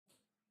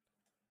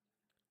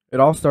It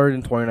all started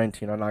in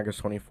 2019 on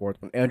August 24th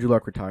when Andrew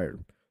Luck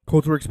retired.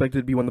 Colts were expected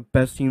to be one of the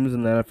best teams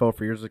in the NFL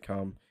for years to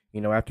come.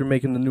 After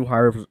making the new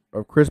hire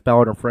of Chris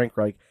Ballard and Frank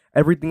Reich,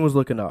 everything was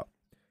looking up.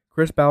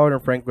 Chris Ballard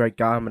and Frank Reich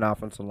got him an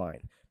offensive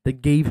line. They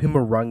gave him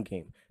a run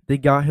game. They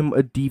got him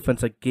a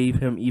defense that gave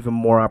him even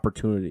more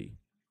opportunity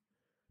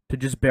to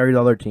just bury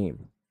the other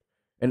team.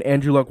 And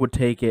Andrew Luck would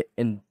take it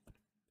and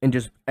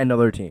just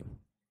another team.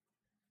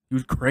 He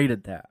was great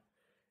at that.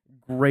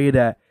 Great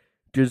at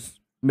just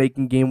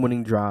making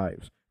game-winning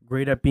drives.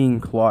 Great at being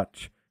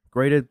clutch.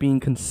 Great at being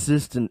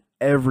consistent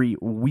every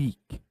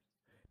week.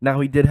 Now,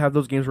 he did have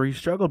those games where he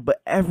struggled,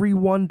 but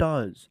everyone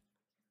does.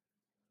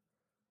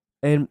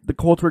 And the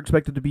Colts were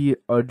expected to be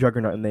a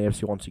juggernaut in the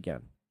AFC once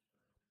again.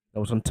 That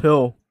was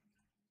until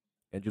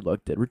Andrew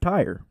Luck did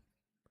retire.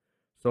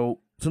 So,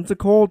 since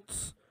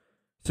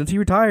he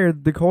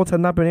retired, the Colts had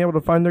not been able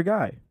to find their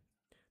guy.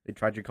 They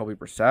tried Jacoby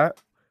Brissett.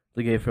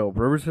 They gave Philip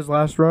Rivers his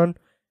last run.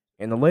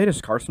 And the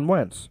latest, Carson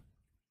Wentz.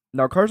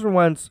 Now, Carson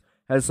Wentz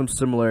has some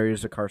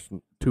similarities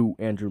to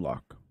Andrew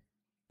Luck.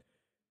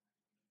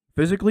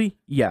 Physically,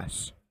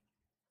 yes.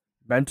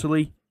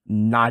 Mentally,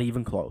 not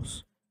even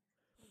close.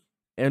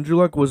 Andrew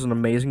Luck was an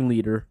amazing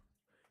leader.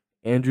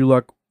 Andrew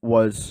Luck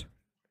was,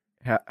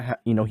 he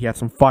had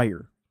some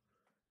fire.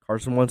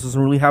 Carson Wentz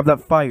doesn't really have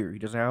that fire. He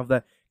doesn't have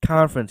that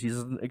confidence. He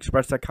doesn't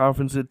express that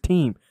confidence to the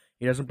team.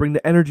 He doesn't bring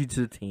the energy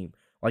to the team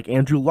like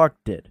Andrew Luck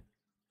did.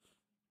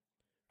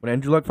 When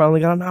Andrew Luck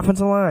finally got an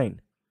offensive line,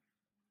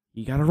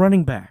 he got a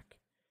running back.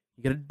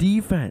 He got a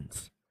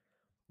defense.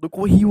 Look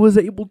what he was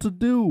able to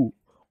do.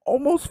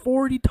 Almost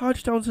 40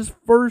 touchdowns his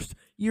first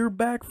year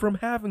back from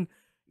having,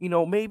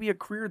 maybe a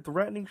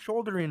career-threatening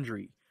shoulder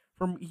injury.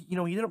 He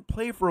didn't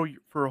play for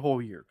a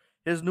whole year.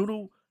 His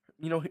noodle,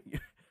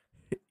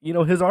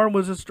 his arm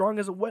was as strong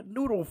as a wet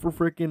noodle for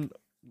freaking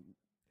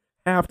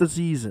half the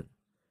season.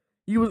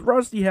 He was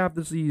rusty half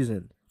the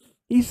season.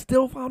 He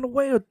still found a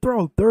way to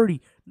throw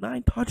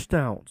 39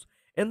 touchdowns.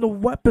 And the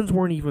weapons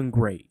weren't even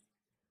great.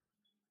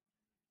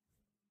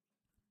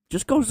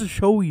 Just goes to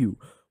show you,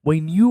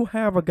 when you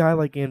have a guy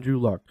like Andrew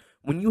Luck,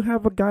 when you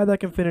have a guy that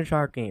can finish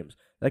out games,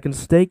 that can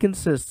stay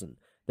consistent,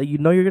 that you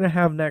know you're going to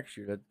have next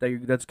year,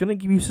 that's going to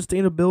give you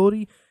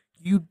sustainability,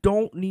 you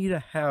don't need to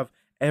have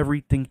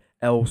everything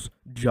else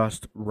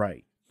just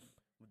right.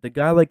 With a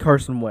guy like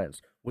Carson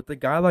Wentz, with a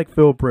guy like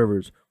Philip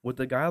Rivers, with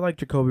a guy like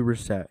Jacoby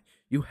Brissett,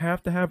 you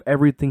have to have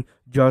everything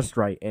just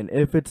right. And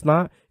if it's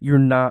not, you're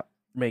not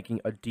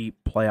making a deep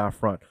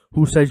playoff run.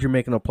 Who says you're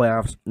making the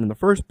playoffs in the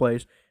first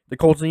place? The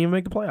Colts didn't even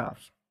make the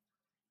playoffs.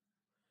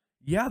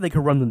 Yeah, they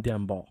could run the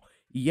damn ball.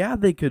 Yeah,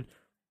 they could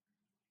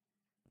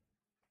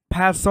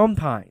pass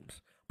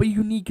sometimes. But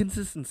you need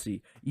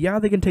consistency. Yeah,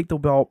 they can take the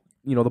ball,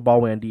 the ball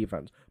away on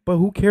defense. But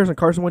who cares? And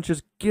Carson Wentz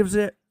just gives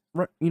it,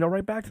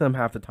 right back to them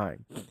half the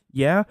time.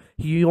 Yeah,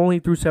 he only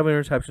threw 7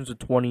 interceptions to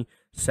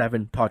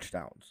 27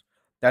 touchdowns.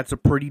 That's a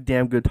pretty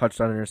damn good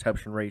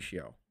touchdown-interception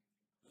ratio.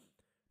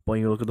 But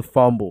when you look at the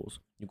fumbles,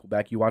 you go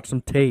back, you watch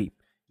some tape,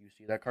 you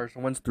see that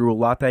Carson Wentz threw a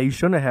lot that he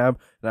shouldn't have.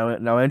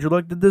 Now Andrew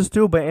Luck did this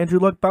too, but Andrew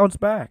Luck bounced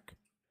back.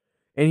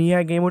 And he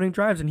had game-winning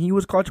drives, and he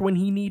was clutch when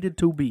he needed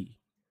to be.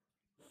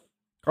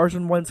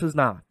 Carson Wentz is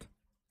not.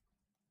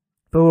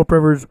 Philip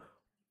Rivers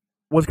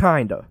was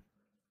kinda.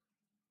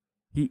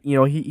 He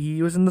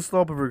was in the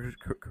slope of his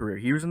career.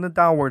 He was in the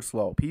downward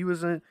slope. He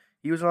was on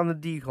the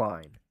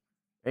decline.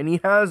 And he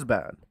has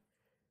been.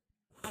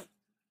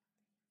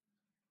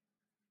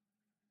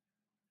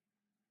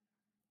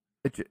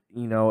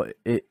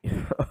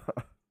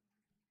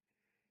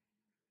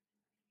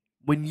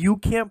 When you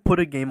can't put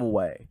a game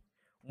away,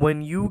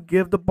 when you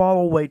give the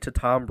ball away to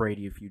Tom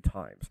Brady a few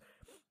times,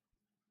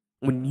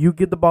 when you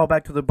give the ball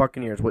back to the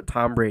Buccaneers with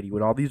Tom Brady,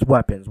 with all these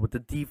weapons, with the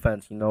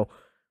defense,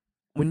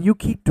 when you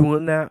keep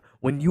doing that,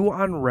 when you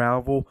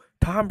unravel,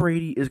 Tom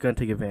Brady is going to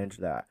take advantage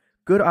of that.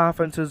 Good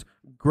offenses,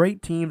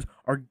 great teams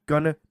are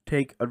going to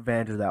take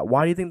advantage of that.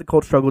 Why do you think the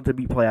Colts struggled to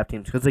beat playoff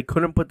teams? Because they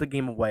couldn't put the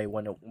game away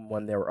when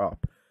they were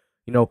up.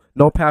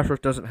 No pass rush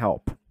doesn't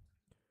help.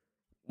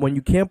 When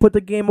you can't put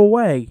the game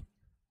away,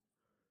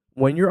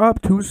 when you're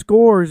up 2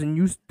 scores and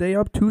you stay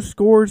up 2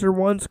 scores or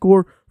 1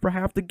 score for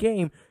half the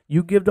game,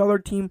 you give the other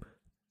team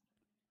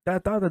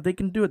that thought that they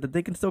can do it, that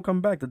they can still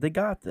come back, that they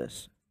got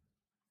this.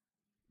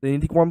 They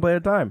need to take one play at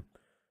a time.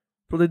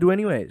 That's what they do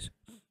anyways.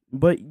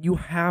 But you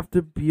have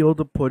to be able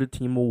to put a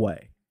team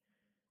away.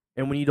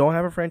 And when you don't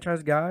have a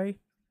franchise guy,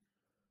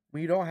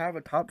 when you don't have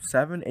a top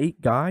 7,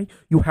 8 guy,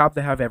 you have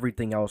to have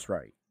everything else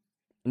right.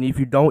 And if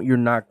you don't, you're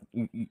not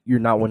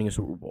winning a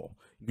Super Bowl.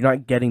 You're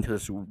not getting to the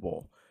Super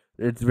Bowl.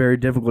 It's very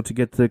difficult to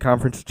get to the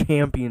conference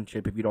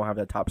championship if you don't have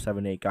that top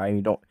 7, 8 guy and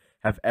you don't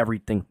have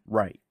everything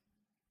right.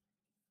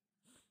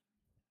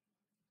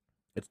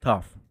 It's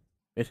tough.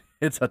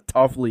 It's a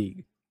tough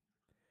league.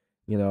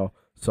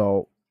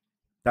 So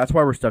that's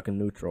why we're stuck in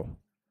neutral.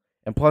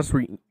 And plus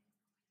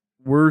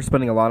we're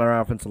spending a lot on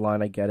our offensive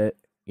line, I get it,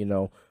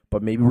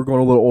 but maybe we're going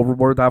a little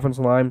overboard with the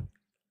offensive line.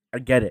 I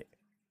get it.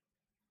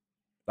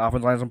 The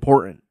offensive line is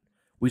important.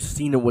 We've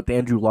seen it with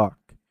Andrew Luck.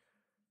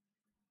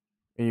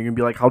 And you're going to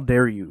be like, how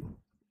dare you?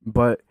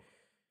 But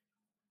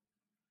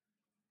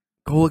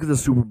Go look at the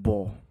Super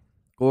Bowl.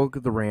 Go look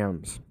at the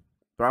Rams.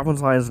 Their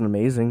offensive line isn't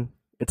amazing.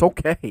 It's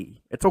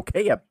okay. It's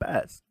okay at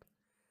best.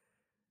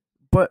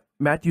 But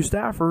Matthew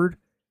Stafford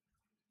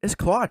is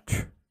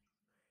clutch.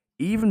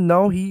 Even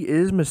though he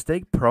is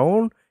mistake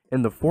prone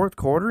in the fourth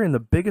quarter, in the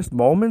biggest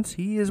moments,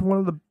 he is one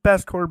of the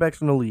best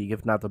quarterbacks in the league,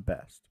 if not the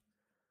best.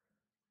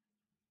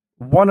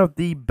 One of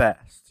the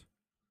best.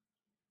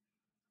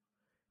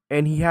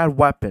 And he had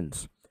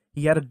weapons.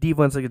 He had a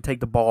defense that could take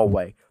the ball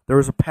away. There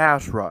was a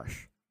pass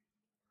rush.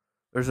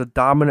 There's a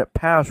dominant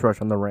pass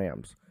rush on the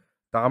Rams.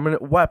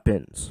 Dominant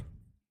weapons.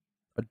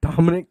 A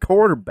dominant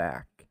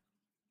quarterback.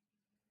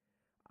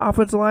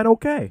 Offensive line,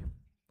 okay.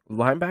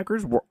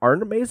 Linebackers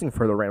aren't amazing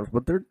for the Rams,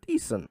 but they're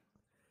decent.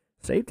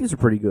 Safeties are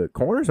pretty good.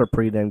 Corners are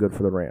pretty damn good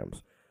for the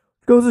Rams.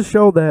 It goes to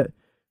show that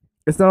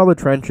it's not all the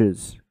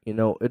trenches. You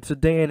know, it's a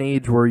day and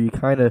age where you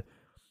kind of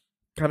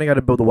got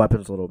to build the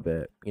weapons a little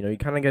bit. You know, you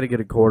kind of got to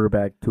get a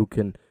quarterback who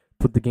can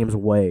put the games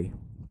away.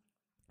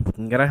 But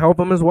you got to help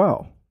them as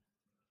well.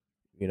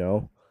 You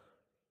know.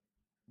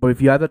 But if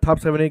you have that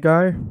top 7-8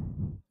 guy,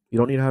 you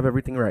don't need to have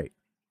everything right.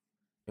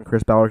 And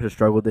Chris Ballard has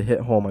struggled to hit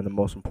home on the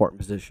most important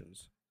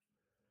positions.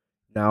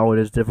 Now it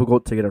is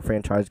difficult to get a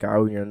franchise guy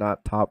when you're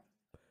not top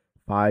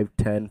 5,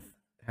 10,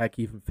 heck,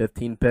 even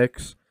 15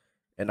 picks.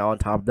 And now on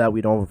top of that,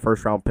 we don't have a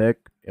first-round pick,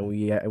 and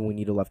we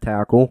need a left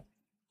tackle.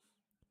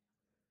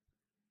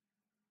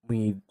 We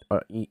need,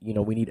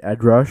 we need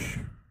edge rush.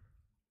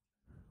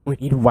 We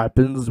need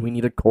weapons. We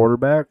need a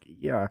quarterback.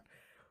 Yeah,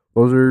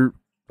 those are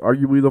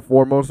arguably the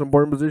 4 most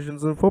important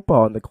positions in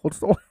football, and the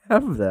Colts don't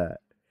have that.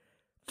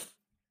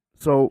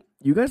 So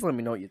you guys let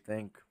me know what you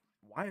think.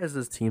 Why is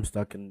this team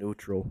stuck in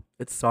neutral?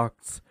 It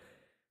sucks.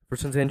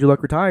 Since Andrew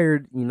Luck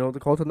retired, the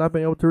Colts have not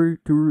been able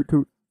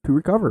to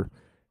recover.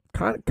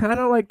 Kind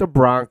of like the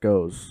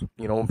Broncos.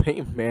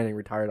 Peyton Manning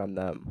retired on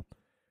them.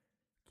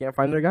 Can't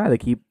find their guy. They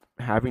keep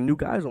having new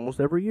guys almost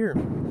every year.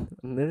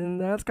 And then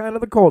that's kind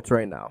of the Colts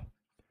right now.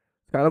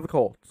 It's kind of the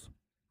Colts.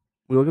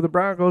 We look at the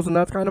Broncos, and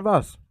that's kind of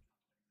us.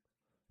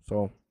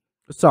 So,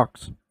 it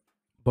sucks.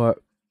 But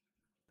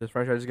this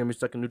franchise is going to be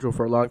stuck in neutral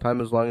for a long time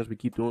as long as we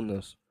keep doing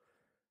this.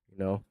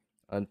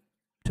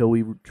 Until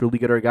we truly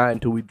get our guy,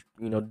 until we,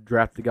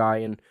 draft the guy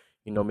and,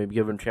 maybe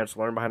give him a chance to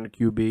learn behind the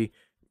QB.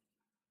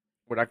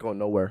 We're not going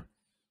nowhere.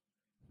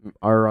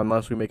 Or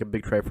unless we make a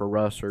big trade for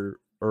Russ or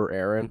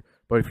Aaron.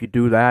 But if you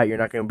do that, you're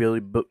not going to be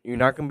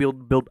able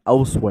to build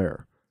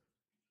elsewhere.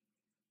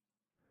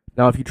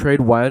 Now, if you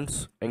trade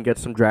Wentz and get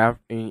some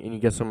draft and you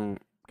get some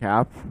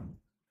cap,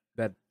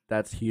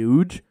 that's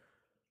huge.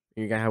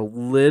 You're going to have a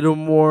little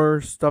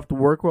more stuff to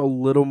work with, a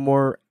little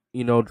more,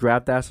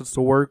 draft assets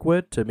to work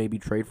with to maybe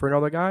trade for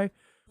another guy.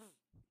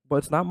 But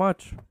it's not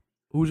much.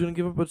 Who's going to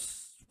give up a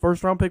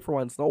first-round pick for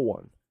Wentz? No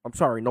one. I'm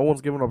sorry, no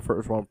one's giving up a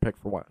first-round pick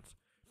for Wentz.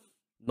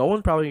 No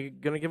one's probably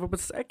going to give up a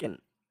second.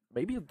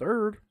 Maybe a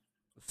third.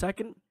 A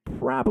second?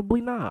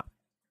 Probably not.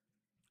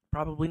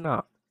 Probably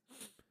not.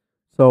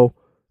 So,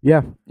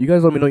 yeah, you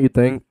guys let me know what you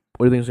think.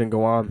 What do you think is going to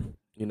go on?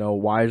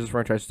 Why is this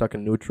franchise stuck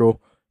in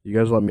neutral? You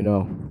guys let me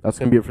know. That's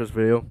going to be it for this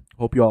video.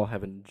 Hope you all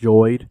have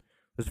enjoyed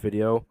this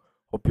video.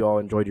 Hope you all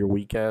enjoyed your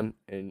weekend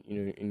and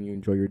you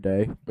enjoy your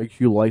day. Make sure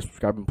you like,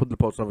 subscribe, and put the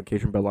post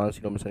notification bell on so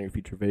you don't miss any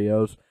future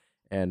videos.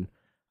 And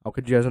I'll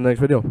catch you guys in the next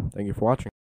video. Thank you for watching.